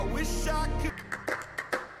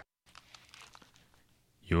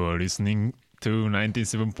You're listening to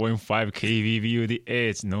 97.5 KBVU, the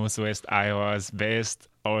Edge, Northwest Iowa's best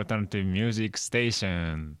alternative music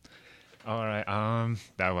station. All right,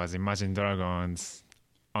 that was Imagine Dragons,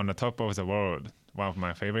 On the Top of the World, one of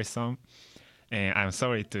my favorite songs. And I'm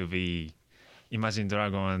sorry to be Imagine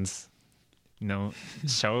Dragons,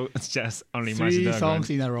 show, just only Imagine Dragons. 3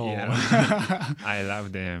 songs in a row. Yeah. I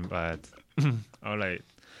love them, but all right.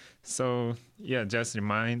 So, yeah, just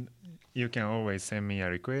remind, you can always send me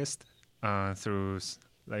a request through,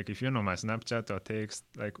 like, if you know my Snapchat or text,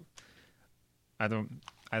 like, I don't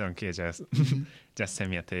care, just just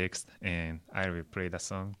send me a text and I will play the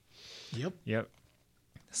song. Yep.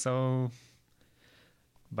 So,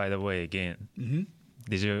 by the way, again,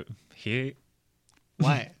 did you hear?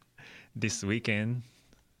 What? This weekend,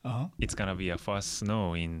 it's gonna be a first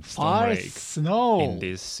snow in Storm Lake in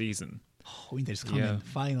this season. Oh, winter is coming,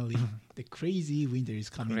 finally. The crazy winter is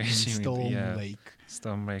coming in Storm Lake.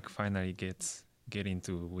 Storm Lake finally get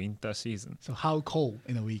into winter season. So how cold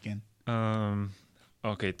in the weekend?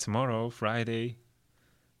 Okay, tomorrow, Friday,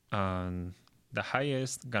 the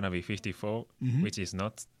highest gonna be 54, which is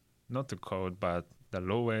not too cold, but the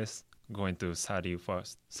lowest going to 31.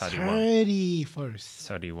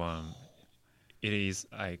 31. It is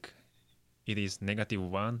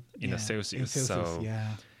 -1 in the Celsius. So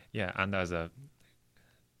under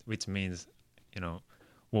which means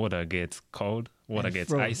water gets cold, water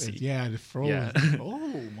gets icy. Yeah, the froze. Yeah.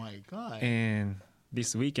 Oh my god. And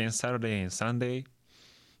this weekend, Saturday and Sunday,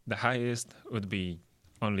 the highest would be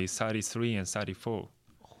only 33 and 34.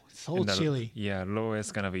 Oh, so chilly. Yeah,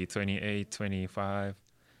 lowest gonna be 28, 25.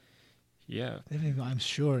 Yeah. I'm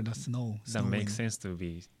sure the snow. That makes sense to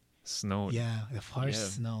be snow. Yeah, the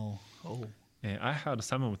first snow. Oh. And I heard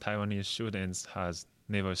some of Taiwanese students has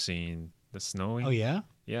never seen the snowing. Oh yeah?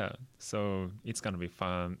 Yeah. So it's gonna be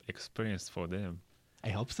fun experience for them. I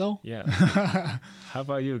hope so. Yeah. How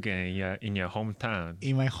about you, Gen? Yeah, in your hometown?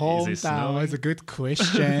 In my hometown, it's a good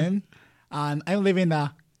question. And I live in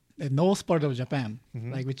the north part of Japan,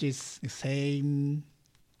 which is the same.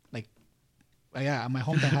 My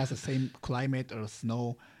hometown has the same climate or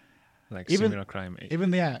snow. Similar climate.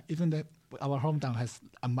 Even our hometown has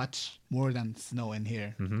a much more than snow in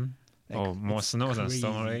here. More snow than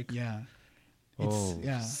Storm Lake? Yeah.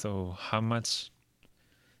 So how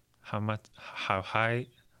high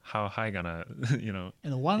gonna,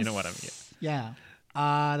 And once, you know what I mean? Yeah.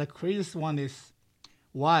 The craziest one it's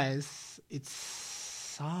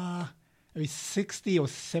maybe 60 or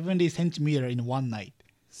 70 centimeter in one night.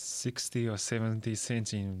 60 or 70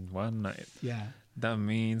 cents in one night. Yeah. That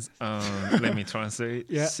means, let me translate.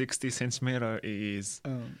 60 centimeter is,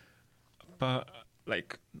 apparently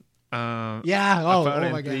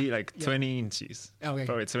 20 inches. Okay.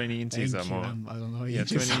 Probably 20 inches or more. I don't know. 20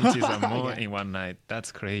 inches or more in one night.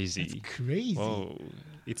 That's crazy. That's crazy. Oh,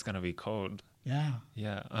 it's gonna be cold. Yeah.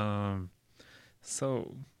 Yeah.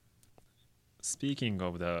 So, speaking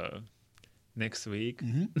of the next week,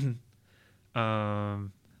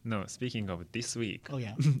 speaking of this week. Oh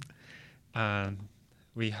yeah.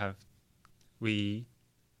 We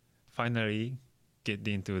finally get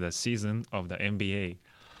into the season of the NBA.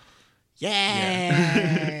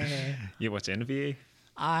 Yeah. You watch NBA?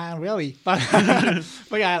 Really, but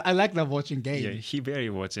yeah, I like the watching game. Yeah, he barely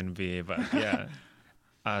watch NBA, but yeah,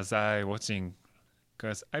 as I watching,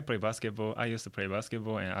 because I play basketball. I used to play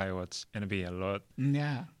basketball, and I watch NBA a lot.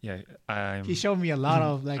 Yeah. Yeah, he showed me a lot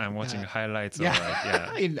of I'm watching highlights.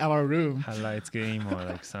 Yeah. In our room. Highlights game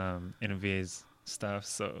or some NBA's stuff.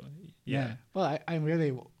 So yeah. Well, I'm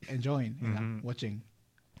really enjoying watching.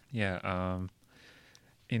 Yeah.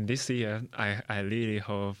 In this year, I really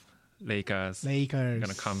hope Lakers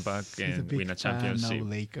gonna come back and win a championship.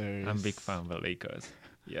 Lakers. I'm a big fan of the Lakers.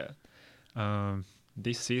 Yeah.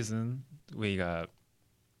 This season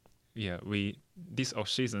this off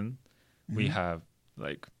season we have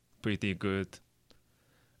pretty good.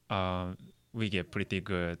 We get pretty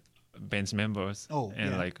good bench members.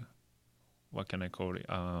 What can I call it?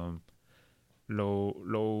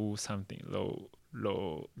 Low something.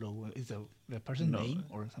 Low is the person name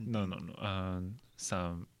or something? No.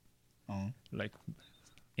 Some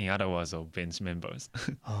in other words of bench members.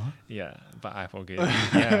 Yeah, but I forget.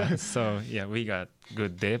 Yeah, so we got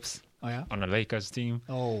good depth on the Lakers team.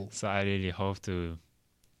 So I really hope to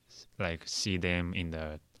see them in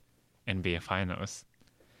the NBA finals.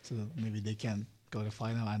 So maybe they can go to the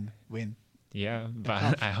final and win. Yeah,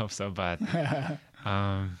 but I hope so. But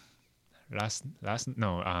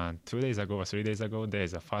 2 days ago or 3 days ago,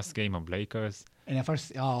 there's a first game of Lakers. In the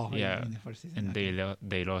first, Yeah. in the first season. And okay.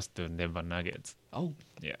 they lost to Denver Nuggets. Oh,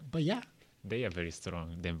 Yeah. but yeah, They are very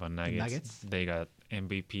strong, Denver Nuggets. Nuggets? They got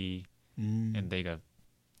MVP, and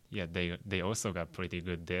they also got pretty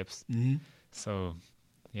good depth. So,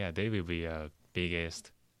 yeah, they will be a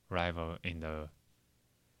biggest rival in the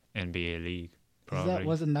NBA league. Probably.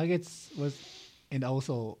 Was the Nuggets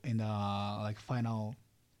also in the like final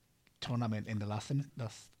tournament in the last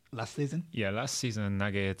season? Yeah, last season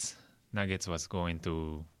Nuggets was going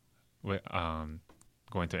to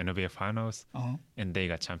NBA finals, and they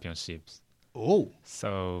got championships. Oh,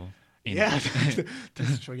 So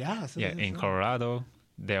that's true. Yeah, so yeah, in Colorado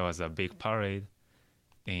there was a big parade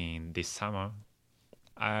in this summer.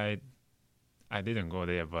 I didn't go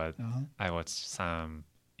there, but I watched some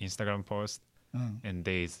Instagram posts, and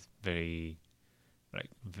there's very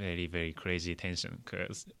very crazy tension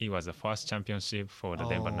because it was the first championship for the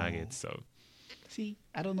Denver Nuggets. So see,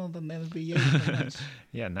 I don't know the NBA so much.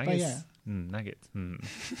 yeah, Nuggets. Nuggets.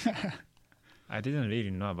 I didn't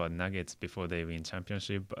really know about Nuggets before they win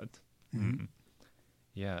championship, but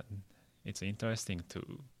yeah, it's interesting to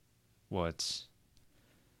watch,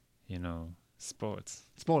 sports.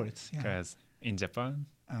 Sports, yeah. Because in Japan,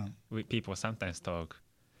 people sometimes talk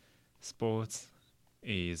sports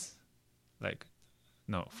is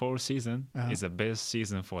fall season is the best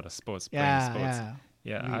season for the sports, playing sports.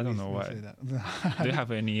 Yeah, I don't know why. Do you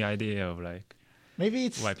have any idea of maybe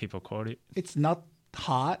it's why people call it? It's not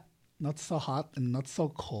hot, not so hot, and not so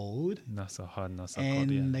cold. Not so hot, not so and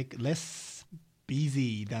cold. Yeah. like less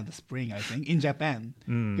busy than the spring, I think, in Japan.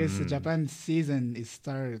 Because the Japan season is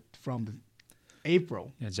started from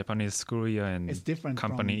April. Yeah, Japanese school year and it's different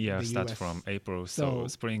company from year the starts US. from April, so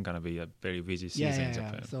spring gonna be a very busy season in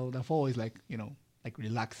Japan. So the fall is like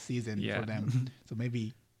relaxed season for them. So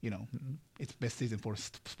maybe it's best season for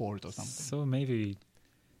sport or something. So maybe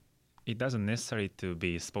it doesn't necessarily to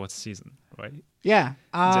be sports season, right? Yeah,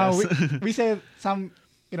 we said some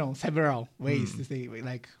several ways to say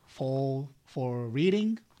like fall for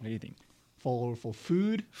reading, fall for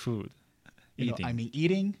food, eating.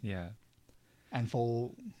 Eating. Yeah. And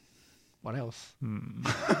for what else?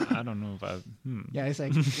 I don't know, but yeah, it's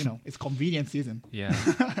like it's convenient season. Yeah,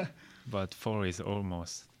 but fall is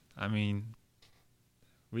almost. I mean,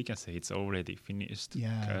 we can say it's already finished.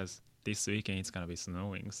 Yeah, because this weekend it's gonna be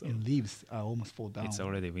snowing, so leaves almost fall down. It's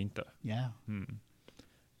already winter. Yeah.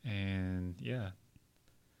 And yeah.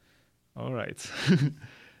 All right.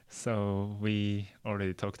 So we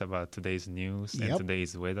already talked about today's news and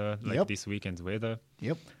today's weather, this weekend's weather.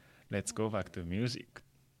 Yep. Let's go back to music.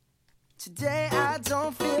 Today I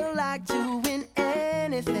don't feel like doing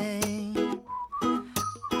anything.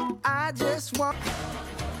 I just want.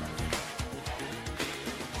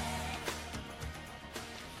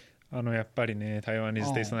 やっぱりね、台湾ニー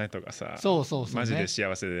ズテイストナイトがさ、そうね、マジで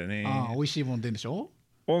幸せでね。美味しいもん出るでしょ？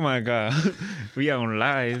 Oh my god, we are on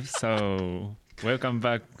live, so welcome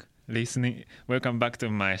back to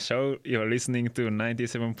my show. You're listening to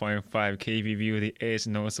 97.5 KBVU, the Edge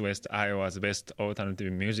Northwest Iowa's best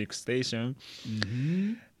alternative music station.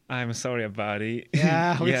 I'm sorry about it.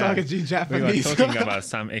 Yeah, we're talking in Japanese. We were talking about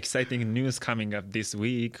some exciting news coming up this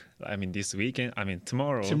week. I mean, this weekend. I mean,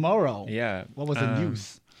 tomorrow. Tomorrow? Yeah. What was the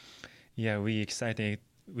news? Yeah, we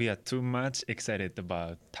are too much excited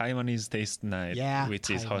about Taiwanese Taste Night, which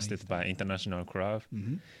is hosted by International Craft.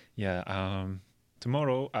 Yeah,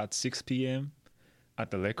 tomorrow at 6 p.m.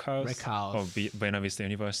 at the Rec House of Buena Vista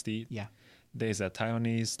University. Yeah, there's a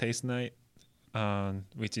Taiwanese Taste Night,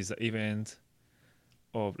 which is an event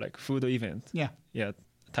of food event. Yeah.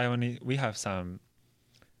 Taiwanese. We have some.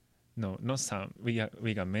 No, not some. We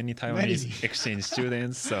got many Taiwanese exchange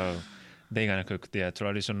students, so they're gonna cook their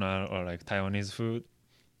traditional or Taiwanese food,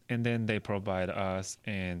 and then they provide us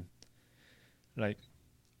and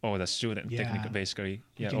all the students, technically, basically.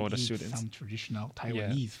 All the students. Some traditional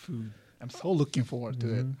Taiwanese food. I'm so looking forward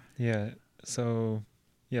to it. Yeah. So,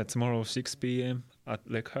 tomorrow 6 p.m. at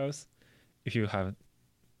Lake House. If you have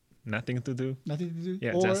nothing to do,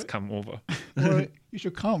 just come over. Or you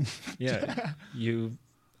should come.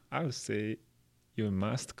 I would say you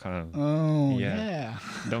must come. Oh, yeah.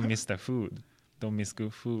 Don't miss the food. Don't miss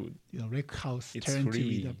good food. Rec House turned to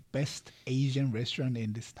be the best Asian restaurant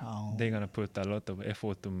in this town. They're going to put a lot of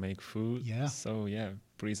effort to make food. Yeah. So,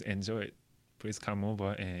 please enjoy it. Please come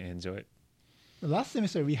over and enjoy it. The last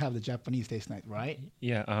semester, we have the Japanese taste night, right?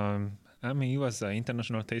 Yeah. It was an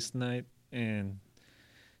international taste night and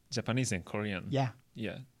Japanese and Korean. Yeah.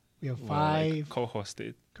 Yeah. We have 5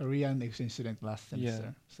 co-hosted Korean exchange students last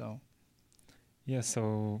semester. So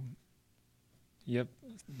Yep,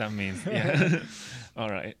 that means yeah. All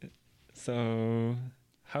right. So,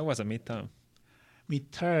 how was the midterm?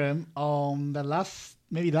 Midterm,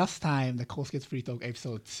 maybe last time the Kosuke's Free Talk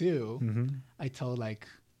episode 2, I told like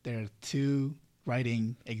there are 2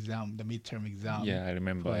 writing exam, the midterm exam. Yeah, I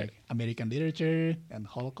remember. Like American literature and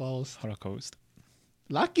Holocaust.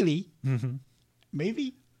 Luckily,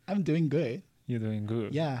 maybe I'm doing good. You're doing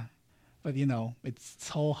good. Yeah, but it's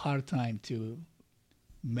so hard time to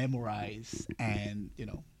memorize and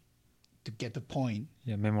to get the point.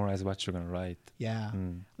 Yeah, memorize what you're gonna write. Yeah,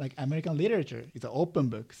 like American literature is an open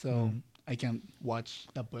book, so I can watch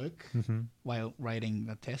the book while writing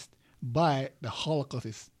the test. But the Holocaust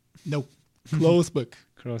is closed book.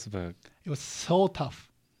 Closed book. It was so tough.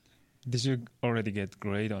 Did you already get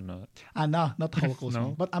grade or not? No, not Holocaust. No?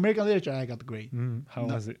 one. But American literature, I got the grade. How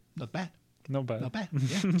was it? Not bad. Not bad. Not bad.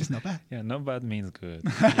 Yeah, just not bad. Yeah, not bad means good.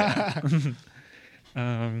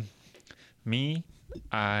 Yeah. Me,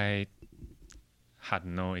 I had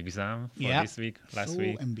no exam for this week, last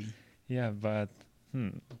week. MB. Yeah, but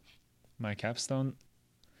my capstone,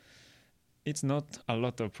 it's not a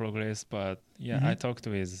lot of progress, but I talked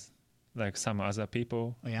with like some other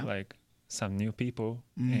people, like some new people,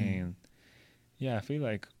 and I feel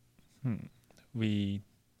like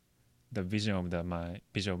the vision of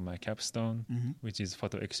my capstone, which is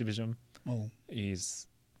photo exhibition, is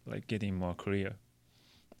like getting more clear.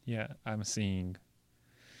 Yeah, I'm seeing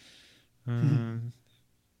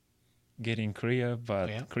getting clearer,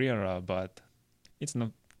 but it's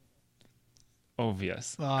not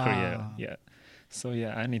obvious clear. Yeah, so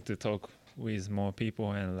I need to talk with more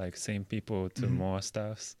people and like same people to more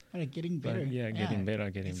stuffs. Getting better. But getting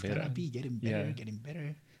better. It's gonna be getting better, getting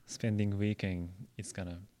better. Spending weekend, it's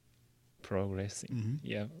gonna progressing.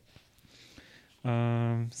 Yeah.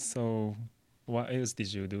 So what else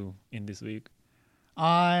did you do in this week?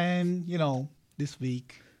 This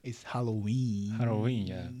week is Halloween. Halloween,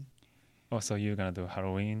 yeah. Also, you're gonna do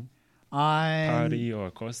Halloween party or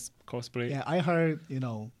cosplay? Yeah, I heard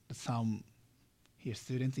some here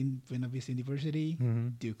students in Buena Vista University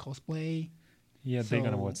do cosplay. Yeah, they're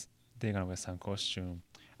gonna wear some costume.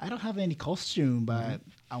 I don't have any costume, but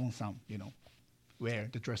I want some, wear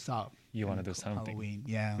the dress up. You want to do something? Halloween,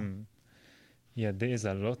 yeah. Yeah, there's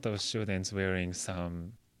a lot of students wearing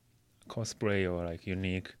some cosplay or like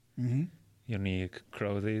unique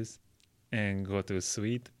clothes and go to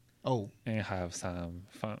suite and have some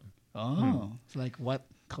fun. It's like what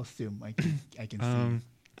costume I can see.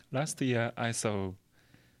 Last year I saw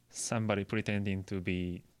somebody pretending to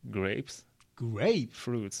be grapes.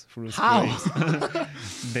 Fruits. How?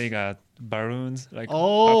 Grapes. They got balloons, like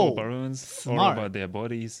Oh, purple balloons all smart. over their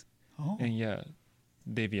bodies. And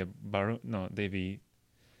they be a balloon. No, they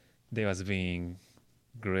was being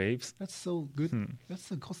grapes. That's so good.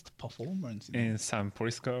 That's a cost performance. And some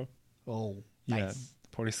police car. Oh, Yeah, nice.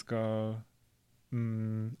 police car.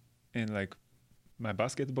 And like my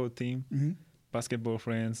basketball team, basketball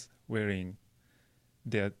friends wearing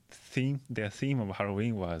their theme of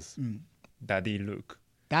Halloween was daddy look.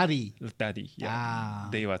 Daddy. Daddy, yeah.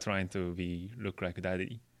 They were trying to look like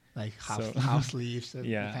daddy. Like half sleeves and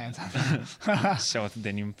pants. Short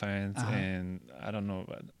denim pants and I don't know,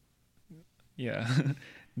 but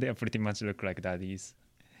they are pretty much look like daddies.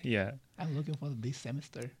 Yeah. I'm looking for this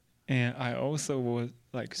semester. And I also was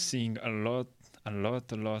like seeing a lot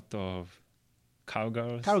of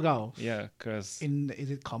cowgirls. Cowgirls. Yeah, because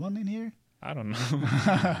Is it common in here? I don't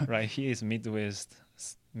know. Right here is Midwest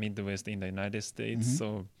in the United States.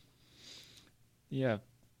 So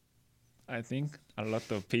I think a lot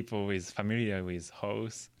of people is familiar with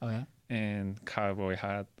horse and cowboy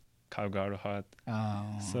hat, cowgirl hat.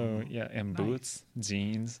 So and boots,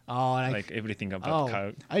 jeans, like everything about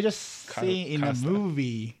cow. I just see in a stuff.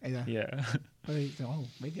 movie. Yeah.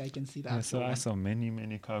 Maybe I can see that. So I saw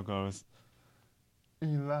many cowgirls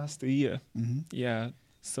in last year. Yeah.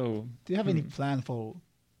 So do you have any plan for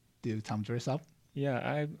do some dress up?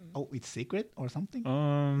 Yeah, it's secret or something?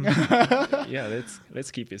 Yeah,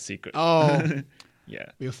 let's keep it secret.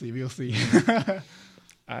 Yeah. We'll see.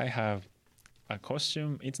 I have a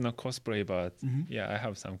costume. It's not cosplay, but I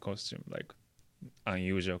have some costume, like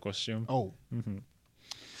unusual costume.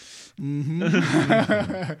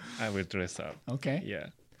 I will dress up. Okay. Yeah.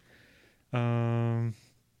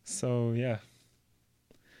 So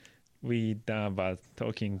we done about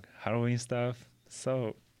talking Halloween stuff.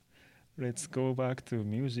 So let's go back to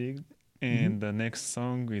music. And the next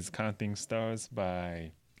song is Counting Stars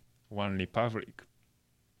by One Republic.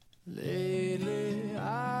 Lately,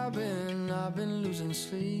 I've been losing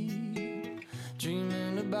sleep,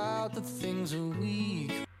 dreaming about the things that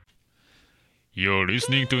we. You're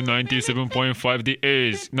listening to 97.5 The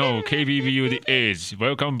Edge. No, KBVU The Edge.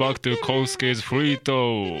 Welcome back to Kosuke's Free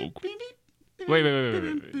Talk. Wait.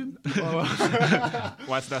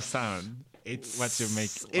 What's that sound? It's what you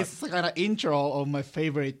make. It's kind of intro of my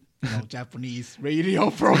favorite, Japanese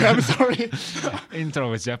radio program. Sorry,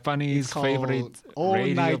 Intro is Japanese it's called favorite All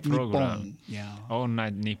radio Night program. Nippon. Yeah. All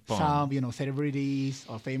Night Nippon. Some celebrities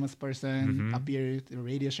or famous person appear in a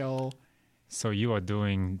radio show. So you are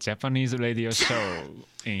doing Japanese radio show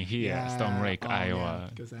in here, Storm Lake, Iowa.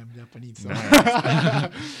 Because I'm Japanese. So.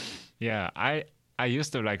 Nice. Yeah, I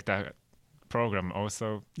used to like that program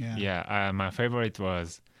also. Yeah. My favorite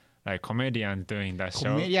was like comedian doing that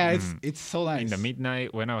show. Yeah, it's so nice. In the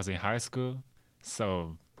midnight when I was in high school.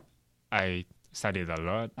 So I studied a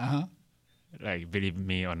lot. Like, believe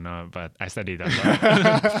me or not, but I studied a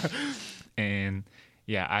lot. And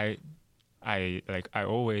yeah, I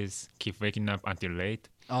always keep waking up until late.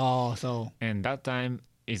 Oh, so. And that time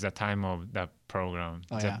is the time of the program.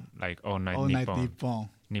 Like All Night Nippon.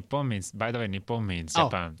 Nippon means, by the way, Nippon means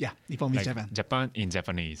Japan. Yeah, Nippon means like Japan. Japan in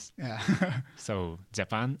Japanese. Yeah. So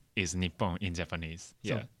Japan is Nippon in Japanese.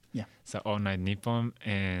 Yeah. So All Night Nippon,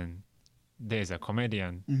 and there's a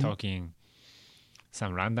comedian talking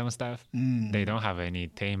some random stuff. They don't have any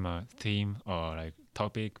theme or like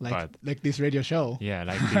topic, but like this radio show. Yeah,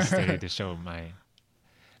 like this radio show.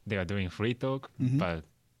 They are doing free talk, but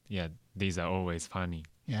yeah, these are always funny.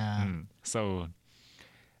 Yeah. So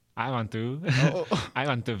I want to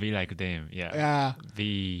be like them. Yeah.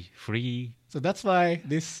 Be free. So that's why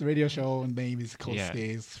this radio show name is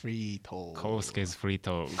Kosuke's Free Talk. Kosuke's Free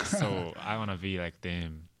Talk. So I want to be like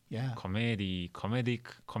them. Yeah. Comedy show.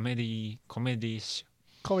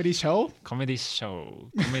 Comedy show? Comedy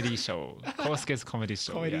show. Kosuke's comedy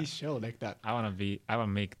show. Comedy show like that. I want to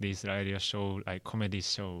make this radio show like comedy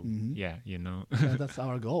show. Yeah, That's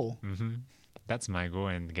our goal. That's my goal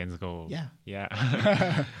and Gen's goal.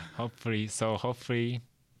 Yeah. Hopefully,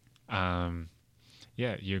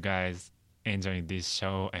 you guys enjoying this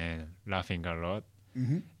show and laughing a lot.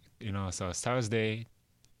 So Thursday,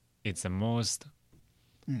 it's the most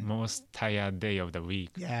tired day of the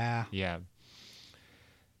week. Yeah.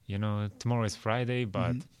 Tomorrow is Friday,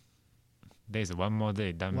 but there's one more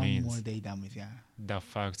day. That means yeah. that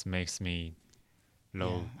fact makes me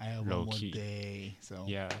low I have low one more key. day, so.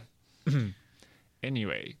 Yeah.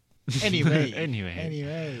 Anyway.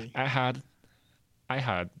 Anyway. I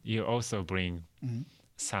heard you also bring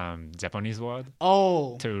some Japanese word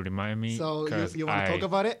to remind me. So you want to talk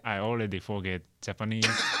about it? I already forget Japanese.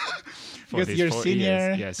 Because you're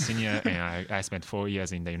senior. Yeah, senior, and I spent 4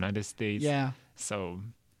 years in the United States. Yeah. So.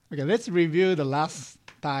 Okay, let's review the last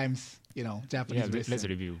times, Japanese. Yeah, let's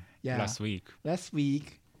review. Yeah. Last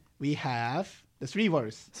week we have the 3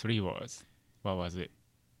 words. 3 words. What was it?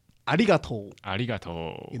 Arigato.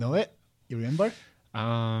 Arigato. You know it? You remember?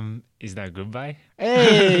 Is that goodbye?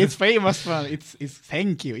 Hey, it's famous one. It's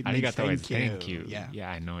thank you. It means Arigato is thank you. Yeah,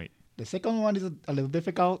 I know it. The second one is a little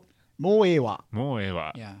difficult. Moe wa. Moe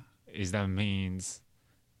wa. Yeah. Is that means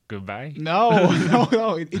goodbye? No.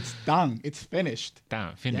 It's done. It's finished.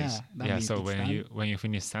 Done. Finished. Yeah. So when you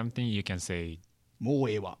finish something, you can say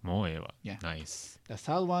moe wa. Moe wa. Yeah. Nice. The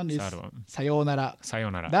third one is sayonara.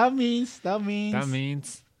 Sayonara. That means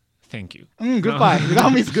thank you. Goodbye.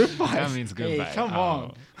 That means goodbye. That means goodbye. Hey, come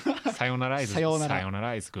on. Sayonara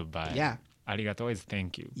is goodbye. Yeah. Arigato is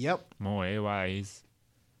thank you. Yep. Moe wa is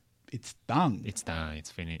it's done. It's done. It's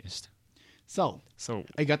finished. So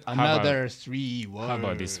I got how another 3 words. How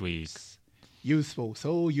about this week? Useful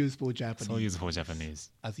Japanese. So useful Japanese.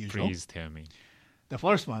 As usual. Please tell me. The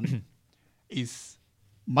first one is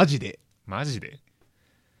majide. Majide.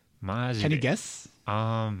 Can you guess?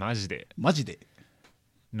 Majide.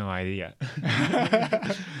 No idea.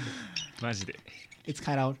 Majide. It's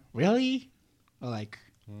kind of really, or like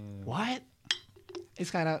what?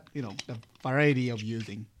 It's kind of the variety of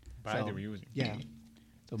using. Yeah.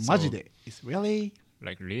 So majide is really.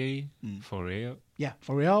 Like really? For real? Yeah,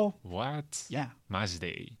 for real. What? Yeah.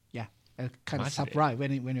 Majide. Yeah. Kind of surprise.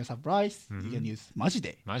 When you're surprised, you can use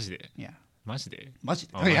majide. Majide. Yeah. Majide. Majide.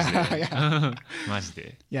 Oh, yeah.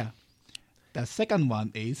 Majide. Yeah. The second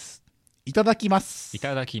one is itadakimasu.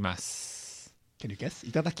 Itadakimasu. Can you guess?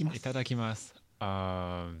 Itadakimasu. Itadakimasu.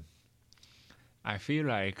 I feel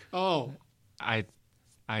like. Oh. I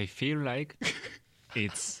feel like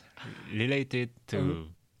it's related to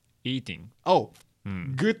eating. Oh.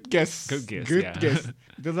 Good guess. Good guess.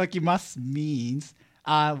 Itadakimasu means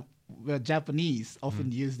Japanese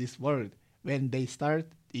often use this word when they start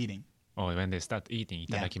eating. Oh, when they start eating,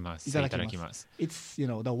 itadakimasu. Itadakimasu. It's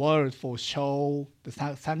the word for show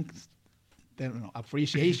the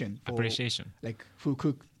appreciation for Appreciation. like who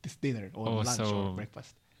cooked this dinner or lunch Also, or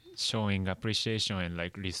breakfast. Showing appreciation and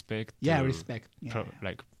like respect. Yeah, to respect. Yeah,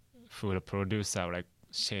 like food producer, like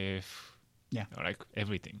chef. Yeah. Or like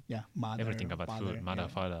everything. yeah. Mother, Everything about father, food. Mother, yeah.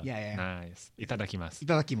 father. Yeah. Nice. Itadakimasu.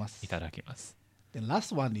 Itadakimasu. Itadakimasu. The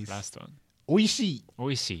last one is Last one. oishii.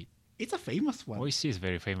 Oishii. It's a famous one. Oishii is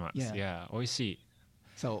very famous. Yeah. Yeah. Oishii.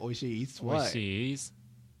 So oishii is what? Oishii is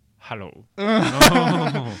hello.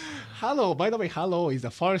 Hello. By the way, hello is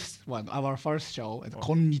the first one, our first show. And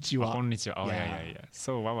konnichiwa. Konnichiwa. Oh, Yeah. yeah.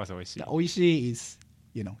 So what was oishii? The oishii is,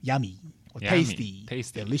 yummy or Yummy, tasty,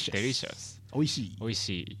 tasty, delicious. Oishii.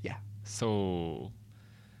 Oishii. Yeah. So,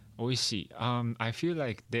 oishii. I feel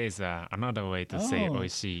like there's another way to say Oh.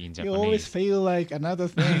 oishii in You Japanese. always feel like another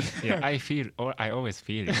thing. Yeah, I always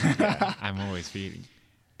feel it. Yeah, I'm always feeling.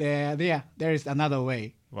 there is another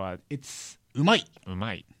way. But It's umai.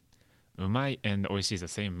 umai. Umai and oishii is the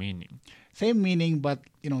same meaning. Same meaning, but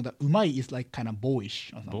the umai is like kind of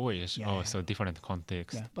boyish or something. Boyish. Yeah, Oh, yeah. so different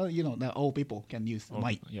context. Yeah, but the old people can use Oh,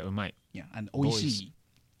 umai. yeah, umai. Yeah, and Boyish. oishii.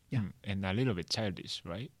 Yeah. And a little bit childish,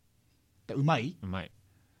 right? The umai. Umai.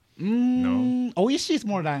 Oishii is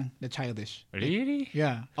more than the childish. Really?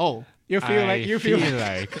 Yeah. Oh, you feel like you feel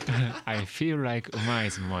like I feel like umai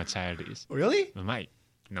is more childish. really Umai.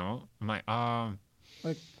 No, umai.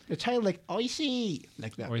 like the child like oishii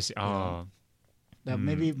like that. Oishii. Yeah. Oh, That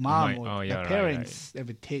maybe mom umai. or Oh, the yeah, right, parents they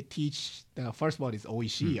would teach the first word is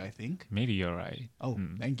oishii. I think. maybe you're right. Oh,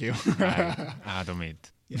 thank you. I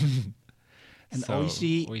admit. And So,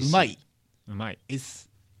 oishii, oishii. umai Umai.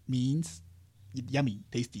 means yummy,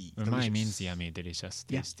 tasty, Umai delicious. means yummy, delicious,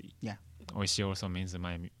 Yeah. tasty. Yeah, Oishii also means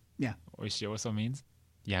umai. yeah, Oishii also means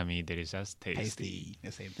yummy, delicious, tasty. tasty,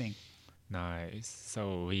 the same thing. Nice.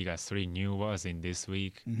 So we got 3 new words in this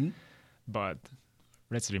week. Mhm. But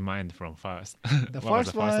let's remind from first. The What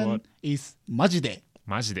was first one is majide.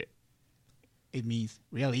 Majide. It means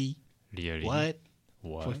really, Really? what,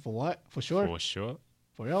 What? for what, for sure, For sure?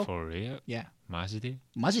 for real. For real? Yeah, Majide?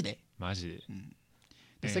 majide. Majide.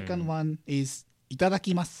 The second one is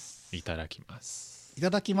itadakimasu. Itadakimasu.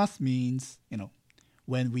 Itadakimasu means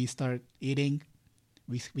when we start eating,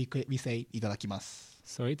 we say itadakimasu.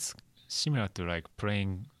 So it's similar to like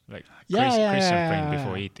praying, like Yeah, Christian yeah, praying yeah.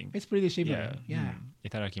 before eating. It's pretty similar. Yeah,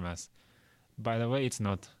 Itadakimasu. By the way, it's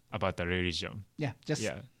not about the religion. yeah, just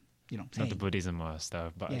Yeah. saying. Not Buddhism or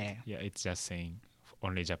stuff, but Yeah. it's just saying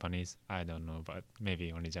only Japanese. I don't know, but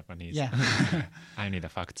maybe only Japanese. Yeah. I need a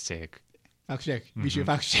fact check. Fact check. We should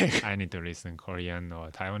fact check. I need to listen Korean or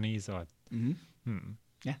Taiwanese or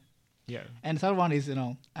Yeah. yeah. And third one is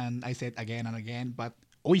and I said again and again, but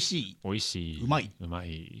oishii. Oishii. Umai.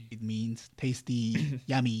 Umai. It means tasty,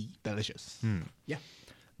 yummy, delicious. Yeah.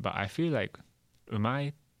 But I feel like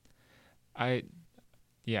umai. I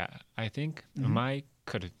think umai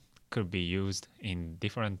could be used in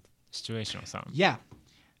different situations. Yeah.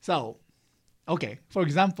 So, okay. For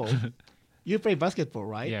example, you play basketball,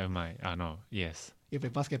 right? Yeah, umai. No. Yes. You play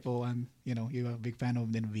basketball, and you're a big fan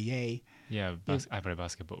of the NBA. Yeah. I play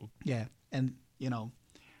basketball. Yeah, and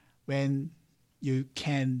when you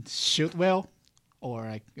can shoot well, or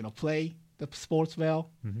like play the sports well,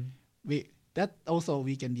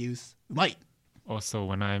 we can use umai. Also,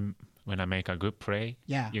 when I make a good play,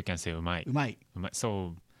 Yeah. you can say umai. Umai. Umai.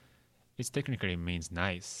 So it technically means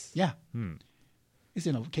nice. Yeah. It's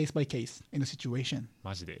case by case in the situation.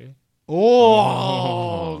 マジで?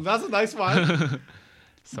 Oh, that's a nice one.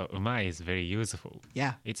 So umai is very useful.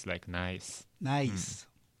 Yeah, It's like nice. nice.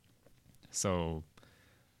 So,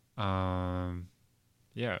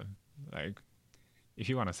 yeah, like if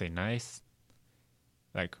you want to say nice,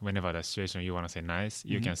 like whenever the situation you want to say nice,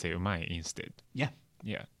 you can say umai instead. Yeah,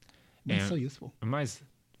 Yeah. it's And so useful. umai is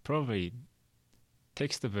probably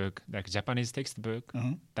textbook, like Japanese textbook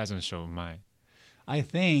doesn't show umai. I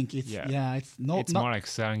think it's Yeah. it's not It's more like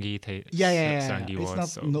slangy slangy It's words. not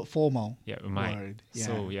So not formal. yeah, umai. word. Yeah.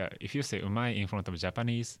 So yeah, if you say umai in front of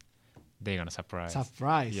Japanese, they're gonna surprise.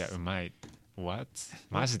 Surprise. Yeah, umai. What?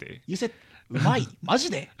 マジで? You said umai,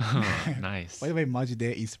 majide. Nice. By the way,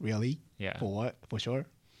 majide is really Yeah. for what? For sure.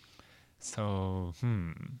 So,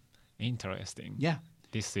 interesting. Yeah.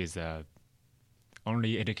 This is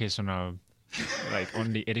only educational,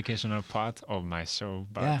 only educational part of my show,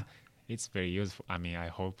 but Yeah. it's very useful. I mean, I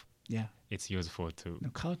hope Yeah. it's useful too.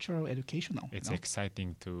 Cultural, educational. It's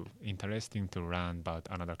exciting interesting to learn about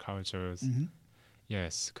another cultures.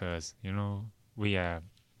 Yes, because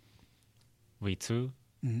we too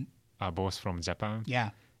are both from Japan. Yeah.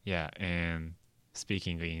 Yeah, and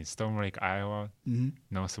speaking in Storm Lake, Iowa,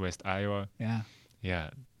 Northwest Iowa. Yeah. Yeah,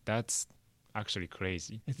 that's actually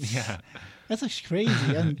crazy. It's- Yeah. That's actually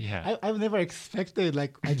crazy. And Yeah. I've never expected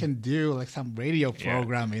like I can do like some radio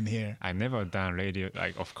program in here. I never done radio.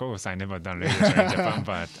 Like, of course, I never done radio show in Japan,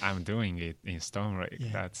 but I'm doing it in Stone Lake.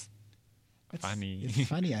 Yeah. That's funny. It's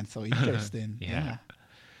funny and so interesting. Yeah.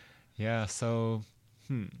 Yeah. So,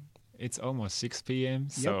 it's almost 6 p.m.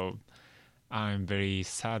 So I'm very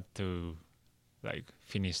sad to like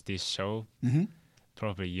finish this show. Hmm.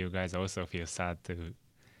 Probably you guys also feel sad to.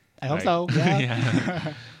 I hope like- so. Yeah.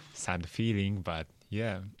 yeah. Sad feeling, but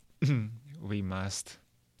yeah, we must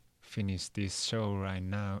finish this show right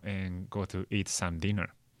now and go to eat some dinner.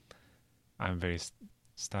 I'm very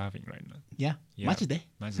starving right now. Yeah. Yeah. マジで?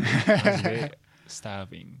 マジで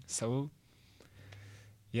starving. So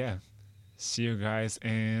yeah, see you guys,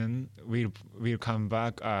 and we'll come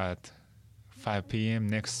back at 5 p.m.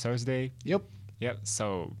 next Thursday. Yep. Yep.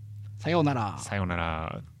 So さようなら. さような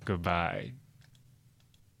ら. Goodbye.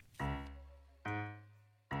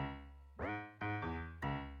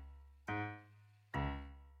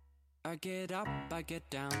 I get up, I get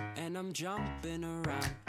down, and I'm jumping around.